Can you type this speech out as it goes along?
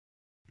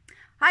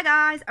Hi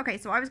guys! Okay,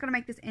 so I was going to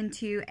make this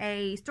into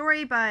a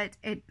story, but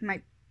it's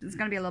going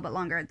to be a little bit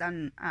longer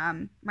than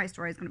my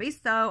story is going to be,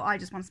 so I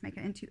just wanted to make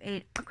it into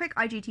a quick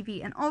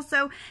IGTV. And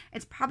also,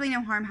 it's probably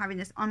no harm having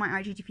this on my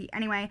IGTV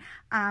anyway,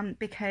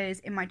 because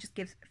it might just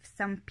give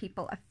some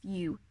people a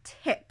few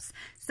tips.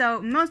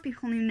 So most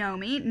people who know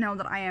me know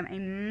that I am a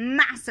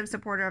massive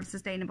supporter of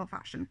sustainable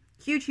fashion.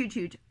 Huge, huge,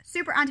 huge.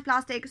 Super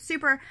anti-plastic,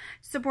 super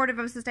supportive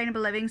of sustainable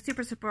living,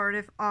 super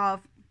supportive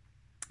of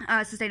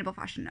sustainable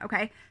fashion.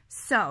 Okay,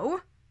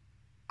 so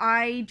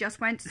I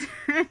just went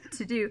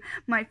to do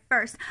my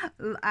first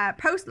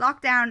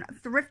post-lockdown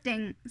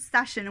thrifting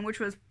session, which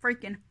was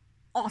freaking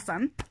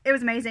awesome. It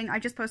was amazing. I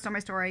just posted on my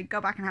story. Go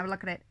back and have a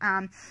look at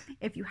it.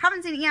 If you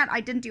haven't seen it yet, I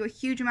didn't do a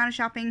huge amount of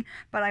shopping,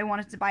 but I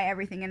wanted to buy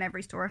everything in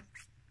every store.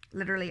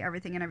 Literally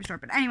everything in every store.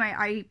 But anyway,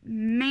 I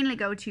mainly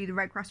go to the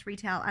Red Cross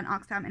Retail and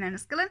Oxfam in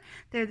Enniskillen.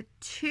 They're the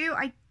two.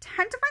 I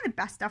tend to find the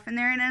best stuff in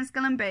there in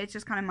Enniskillen, but it's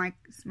just kind of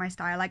my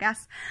style, I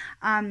guess.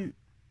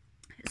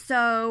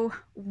 So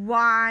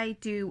why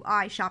do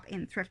I shop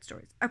in thrift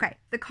stores? Okay,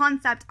 the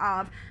concept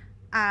of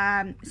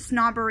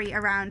snobbery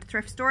around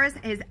thrift stores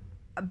is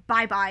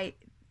bye-bye.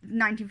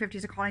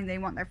 1950s are calling. They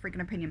want their freaking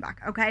opinion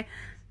back. Okay,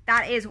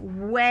 that is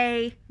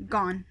way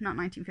gone. Not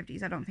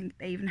 1950s. I don't think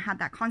they even had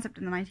that concept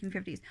in the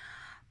 1950s.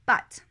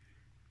 But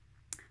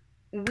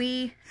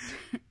we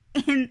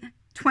in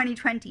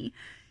 2020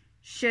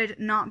 should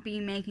not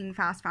be making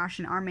fast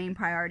fashion our main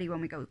priority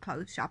when we go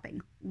clothes shopping.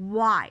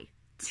 Why?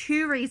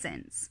 Two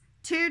reasons.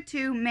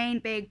 Two main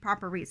big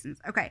proper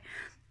reasons. Okay,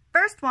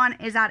 first one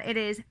is that it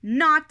is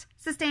not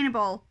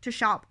sustainable to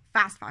shop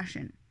fast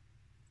fashion.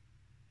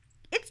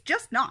 It's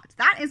just not.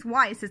 That is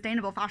why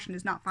sustainable fashion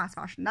is not fast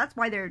fashion. That's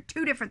why they're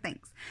two different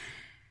things.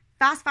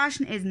 Fast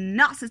fashion is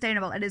not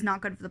sustainable. It is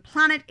not good for the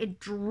planet. It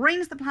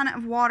drains the planet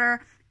of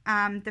water.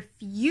 The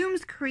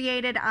fumes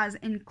created as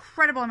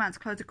incredible amounts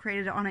of clothes are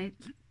created on a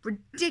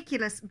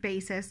ridiculous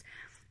basis.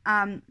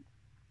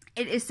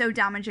 It is so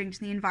damaging to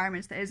the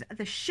environment. There's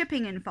the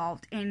shipping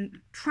involved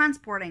in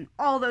transporting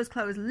all those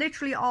clothes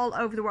literally all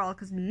over the world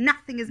because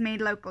nothing is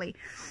made locally.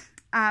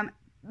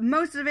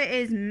 Most of it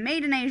is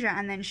made in Asia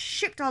and then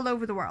shipped all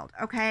over the world,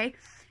 okay?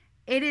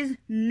 It is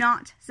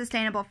not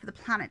sustainable for the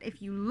planet.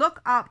 If you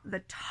look up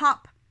the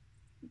top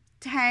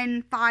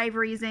 5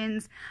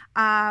 reasons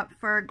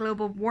for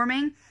global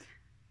warming,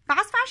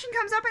 fast fashion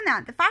comes up in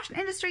that. The fashion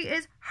industry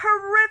is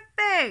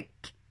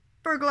horrific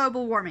for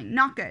global warming.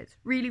 Not good.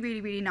 Really,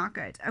 really, really not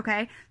good.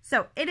 Okay?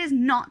 So it is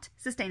not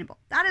sustainable.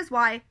 That is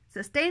why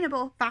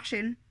sustainable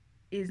fashion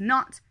is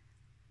not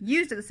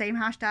used as the same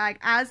hashtag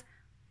as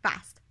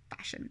fast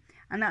fashion.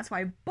 And that's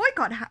why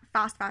boycott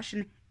fast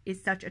fashion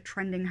is such a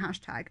trending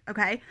hashtag.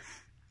 Okay?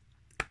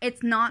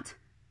 It's not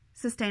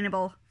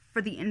sustainable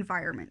for the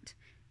environment.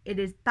 It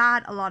is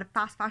bad. A lot of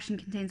fast fashion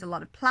contains a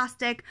lot of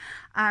plastic.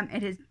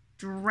 It has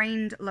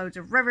drained loads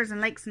of rivers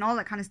and lakes and all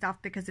that kind of stuff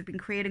because they've been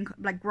creating,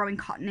 like, growing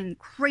cotton in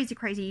crazy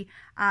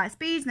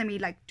speeds, and then we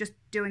just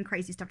doing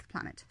crazy stuff to the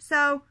planet.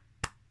 So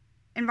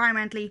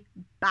environmentally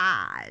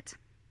bad.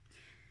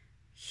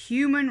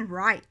 Human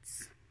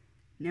rights.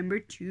 Number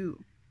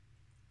 2.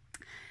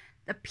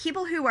 The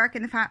people who work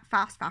in the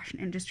fast fashion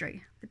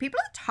industry, the people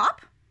at the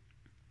top,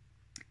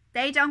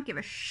 they don't give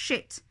a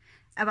shit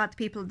about the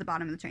people at the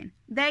bottom of the chain.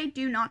 They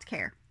do not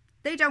care.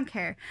 They don't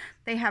care.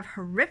 They have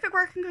horrific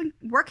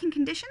working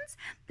conditions.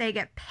 They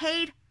get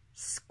paid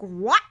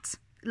squat.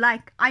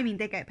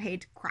 They get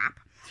paid crap.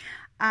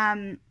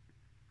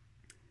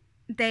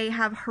 They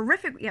have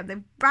they have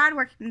bad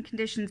working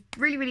conditions,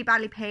 really, really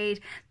badly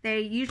paid. They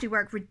usually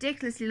work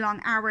ridiculously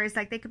long hours.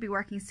 Like, they could be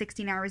working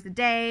 16 hours a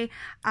day,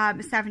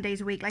 7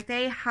 days a week. Like,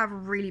 they have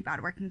really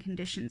bad working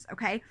conditions,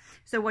 okay?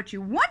 So what you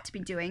want to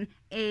be doing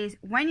is,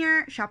 when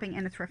you're shopping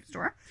in a thrift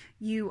store,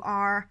 you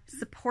are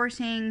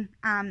supporting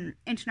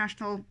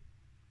international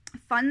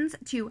funds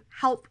to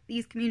help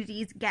these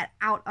communities get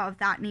out of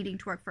that needing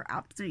to work for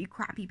absolutely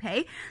crappy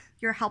pay.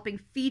 You're helping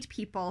feed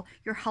people.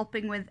 You're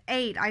helping with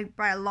aid. I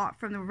buy a lot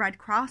from the Red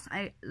Cross.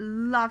 I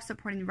love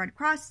supporting the Red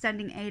Cross,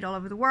 sending aid all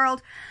over the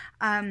world.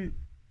 It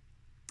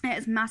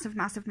is massive,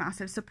 massive,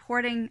 massive.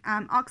 Supporting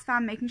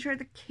Oxfam, making sure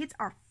the kids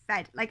are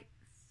fed. Like,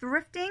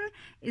 thrifting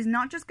is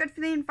not just good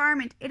for the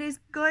environment. It is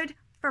good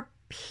for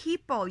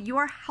people. You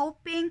are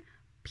helping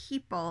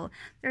people.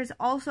 There's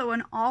also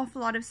an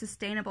awful lot of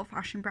sustainable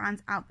fashion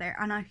brands out there,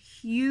 and a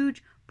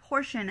huge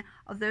portion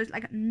of those,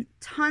 like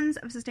tons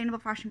of sustainable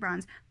fashion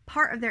brands,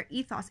 part of their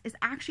ethos is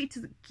actually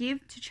to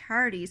give to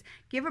charities,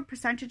 give a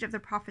percentage of their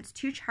profits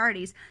to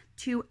charities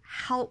to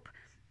help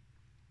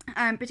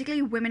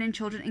particularly women and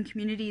children in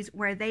communities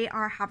where they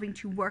are having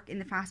to work in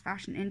the fast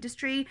fashion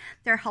industry.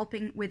 They're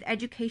helping with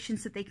education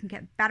so they can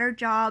get better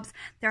jobs.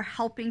 They're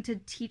helping to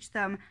teach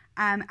them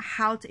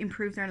how to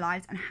improve their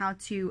lives and how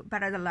to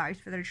better the lives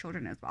for their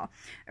children as well.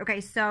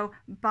 Okay, so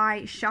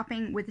by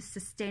shopping with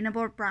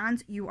sustainable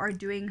brands, you are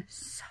doing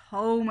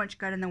so much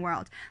good in the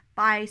world.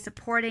 By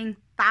supporting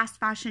fast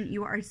fashion,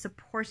 you are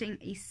supporting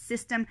a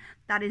system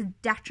that is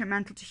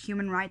detrimental to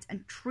human rights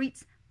and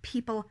treats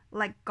people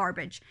like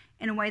garbage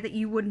in a way that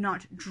you would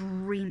not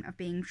dream of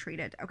being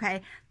treated,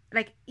 okay?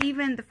 like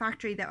even the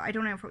factory that, I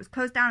don't know if it was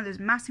closed down or there's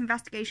a massive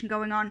investigation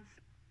going on.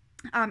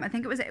 I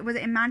think was it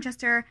in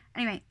Manchester?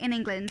 Anyway, in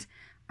England.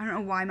 I don't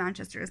know why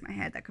Manchester is in my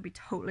head. That could be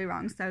totally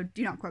wrong, so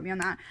do not quote me on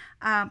that.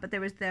 But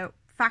there was the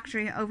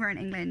factory over in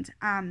England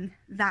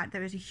that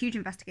there was a huge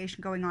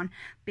investigation going on,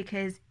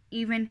 because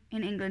even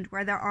in England,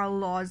 where there are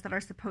laws that are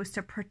supposed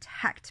to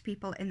protect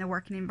people in the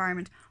working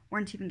environment,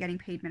 weren't even getting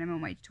paid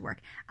minimum wage to work.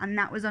 And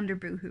that was under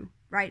Boohoo,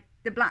 right?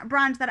 The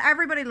brand that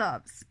everybody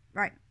loves,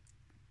 right?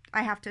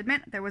 I have to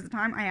admit, there was a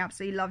time I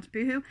absolutely loved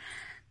Boohoo.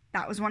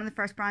 That was one of the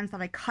first brands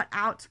that I cut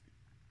out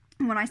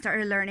when I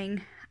started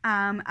learning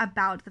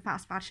about the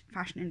fast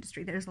fashion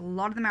industry. There's a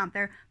lot of them out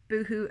there.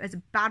 Boohoo is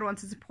a bad one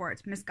to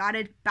support.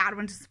 Missguided, bad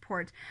one to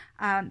support.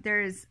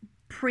 There's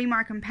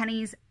Primark and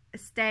Pennies.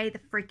 Stay the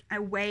freak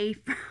away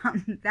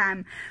from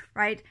them,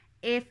 right?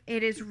 If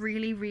it is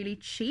really, really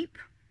cheap,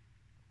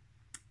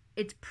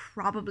 it's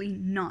probably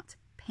not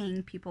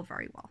paying people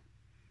very well.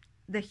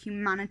 The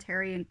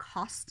humanitarian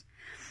cost,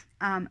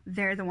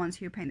 they're the ones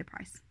who are paying the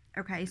price.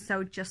 Okay,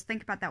 so just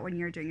think about that when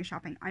you're doing your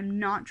shopping. I'm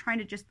not trying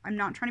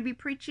to be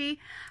preachy.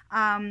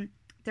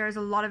 There's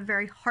a lot of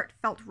very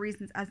heartfelt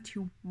reasons as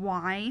to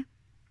why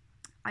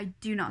I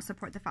do not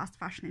support the fast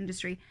fashion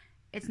industry.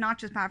 It's not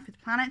just bad for the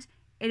planet,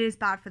 it is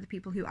bad for the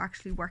people who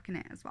actually work in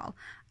it as well.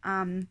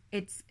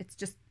 It's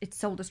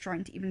soul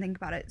destroying to even think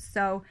about it.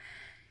 So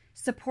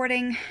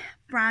supporting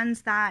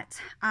brands that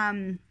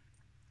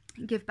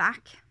give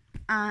back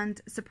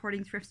and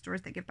supporting thrift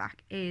stores that give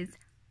back is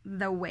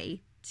the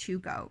way to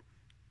go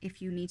if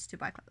you need to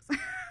buy clothes.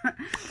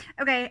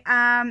 Okay,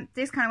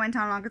 this kind of went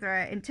on longer than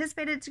I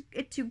anticipated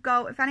it to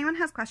go. If anyone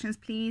has questions,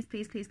 please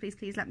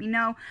let me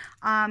know.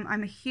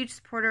 I'm a huge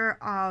supporter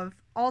of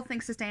all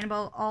things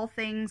sustainable, all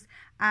things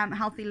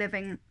healthy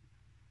living.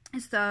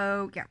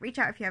 So yeah, reach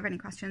out if you have any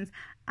questions.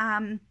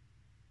 Bottom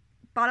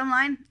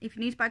line, if you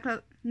need to buy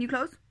new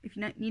clothes,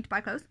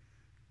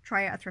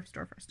 try it at a thrift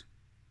store first.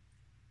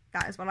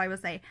 That is what I will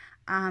say.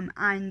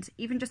 And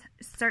even just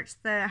search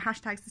the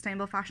hashtag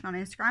sustainable fashion on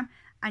Instagram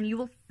and you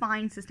will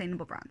find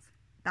sustainable brands.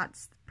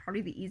 That's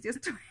probably the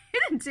easiest way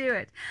to do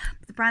it.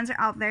 But the brands are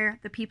out there.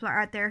 The people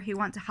are out there who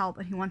want to help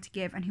and who want to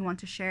give and who want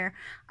to share.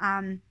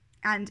 And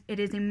it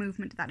is a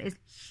movement that is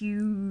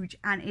huge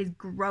and is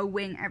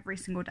growing every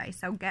single day.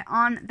 So get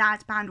on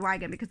that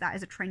bandwagon, because that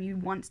is a train you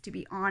want to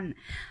be on.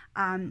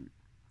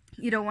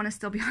 You don't want to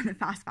still be on the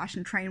fast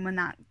fashion train when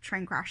that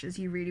train crashes.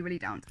 You really, really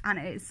don't. And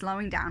it is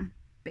slowing down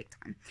big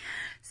time.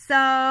 So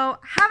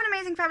have an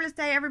amazing, fabulous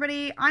day,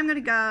 everybody. I'm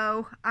gonna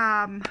go.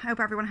 I hope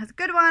everyone has a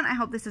good one. I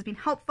hope this has been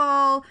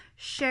helpful.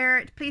 Share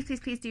it, please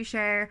do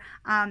share,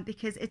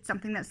 because it's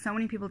something that so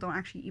many people don't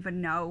actually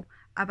even know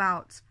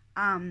about,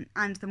 and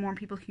the more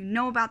people who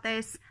know about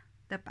this,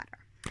 the better.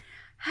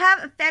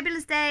 Have a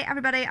fabulous day,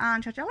 everybody,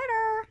 and chat to you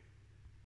later.